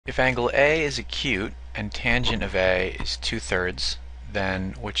If angle A is acute and tangent of A is 2/3,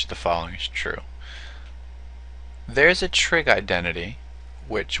 then which of the following is true? There's a trig identity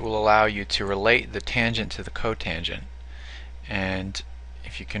which will allow you to relate the tangent to the cotangent, and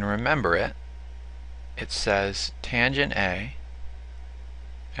if you can remember it, it says tangent A,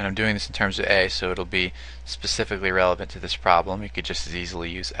 and I'm doing this in terms of A, so it'll be specifically relevant to this problem. You could just as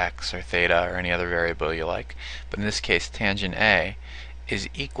easily use x or theta or any other variable you like, but in this case tangent A is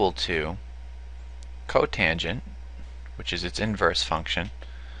equal to cotangent, which is its inverse function,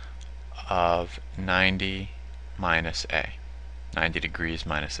 of 90 minus A. 90 degrees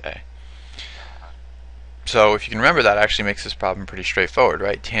minus A. So if you can remember, that actually makes this problem pretty straightforward,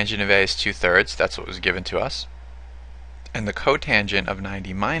 right? Tangent of A is 2/3, that's what was given to us. And the cotangent of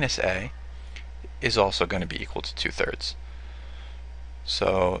 90 minus A is also going to be equal to 2/3.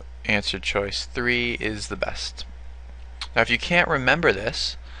 So answer choice 3 is the best. Now if you can't remember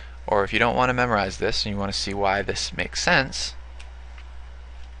this, or if you don't want to memorize this and you want to see why this makes sense,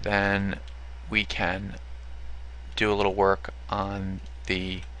 then we can do a little work on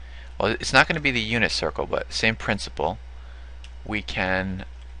the, well, it's not going to be the unit circle, but same principle. We can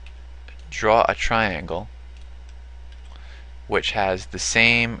draw a triangle which has the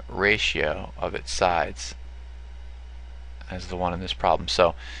same ratio of its sides as the one in this problem.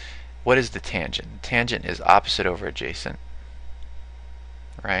 So what is the tangent? Tangent is opposite over adjacent,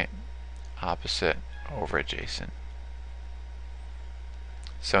 right? Opposite over adjacent.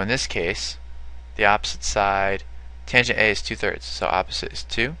 So in this case, the opposite side, tangent A is 2/3, so opposite is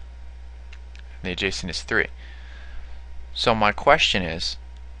 2, and the adjacent is 3. So my question is,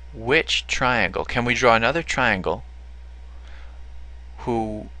 which triangle, can we draw another triangle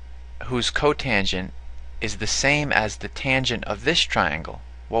whose cotangent is the same as the tangent of this triangle?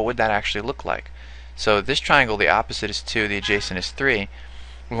 What would that actually look like? So this triangle, the opposite is 2, the adjacent is 3.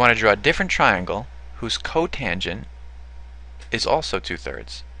 We want to draw a different triangle whose cotangent is also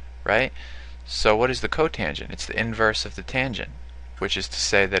 2/3, right? So what is the cotangent? It's the inverse of the tangent, which is to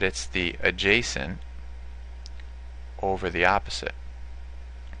say that it's the adjacent over the opposite.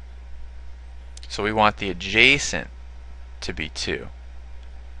 So we want the adjacent to be 2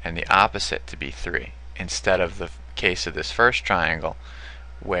 and the opposite to be 3, instead of the case of this first triangle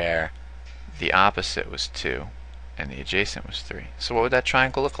where the opposite was 2 and the adjacent was 3. So what would that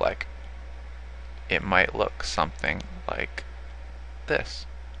triangle look like? It might look something like this,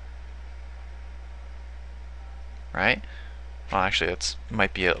 right? Well, actually that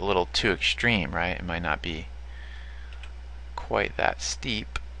might be a little too extreme, right? It might not be quite that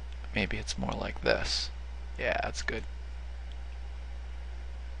steep. Maybe it's more like this. Yeah, that's good.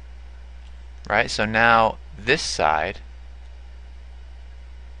 Right, so now this side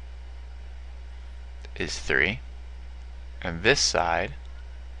is 3 and this side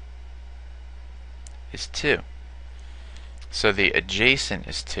is 2. So the adjacent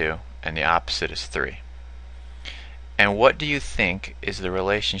is 2 and the opposite is 3. And what do you think is the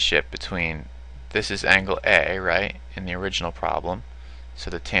relationship between, this is angle A, right, in the original problem, so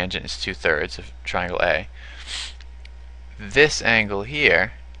the tangent is 2/3 of triangle A. This angle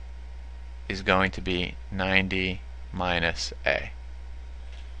here is going to be 90 minus A.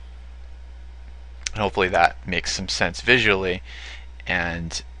 And hopefully that makes some sense visually,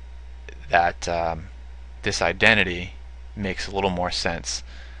 and that this identity makes a little more sense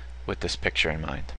with this picture in mind.